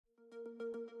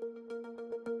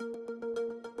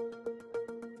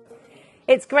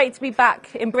It's great to be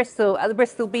back in Bristol at the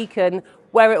Bristol Beacon,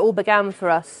 where it all began for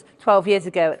us 12 years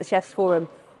ago at the Chefs Forum.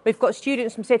 We've got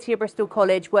students from City of Bristol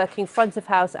College working front of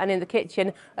house and in the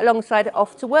kitchen alongside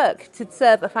Off to Work to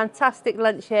serve a fantastic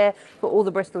lunch here for all the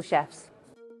Bristol chefs.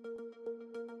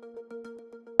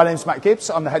 My name's Matt Gibbs,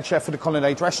 I'm the head chef for the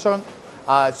Colonnade restaurant.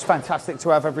 It's fantastic to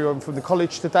have everyone from the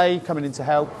college today coming in to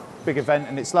help. Big event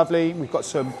and it's lovely. We've got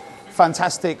some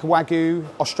fantastic Wagyu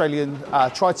Australian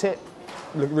tri-tip.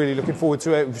 Really looking forward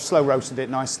to it. We've slow roasted it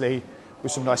nicely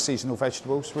with some nice seasonal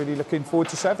vegetables. Really looking forward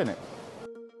to serving it.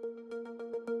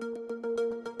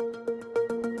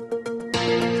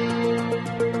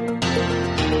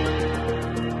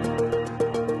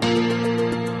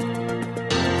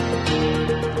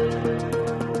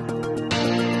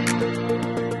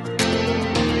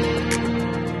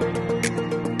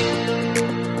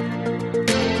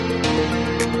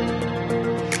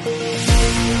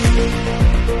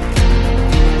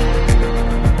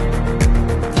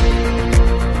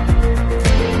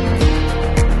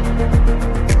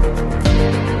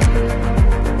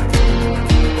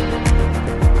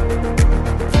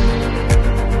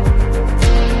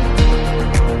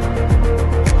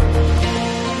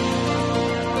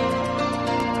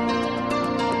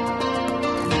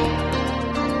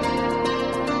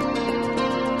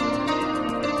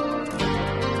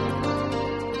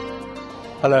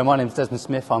 Hello, my name is Desmond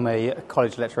Smith. I'm a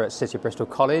college lecturer at City of Bristol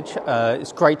College.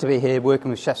 It's great to be here working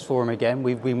with Chefs Forum again.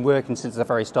 We've been working since the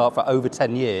very start for over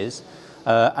 10 years.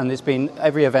 And it's been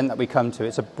every event that we come to,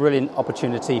 it's a brilliant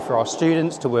opportunity for our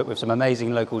students to work with some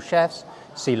amazing local chefs,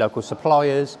 see local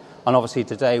suppliers. And obviously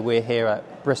today we're here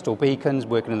at Bristol Beacons,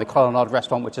 working in the Colonnade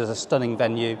restaurant, which is a stunning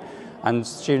venue. And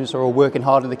students are all working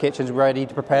hard in the kitchens, ready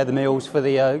to prepare the meals for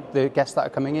the guests that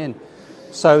are coming in.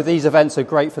 So these events are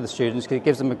great for the students because it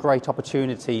gives them a great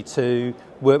opportunity to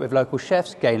work with local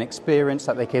chefs, gain experience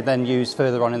that they can then use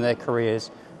further on in their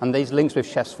careers. And these links with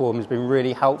Chefs Forum has been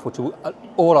really helpful to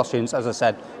all our students, as I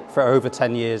said, for over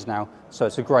 10 years now. So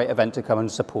it's a great event to come and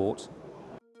support.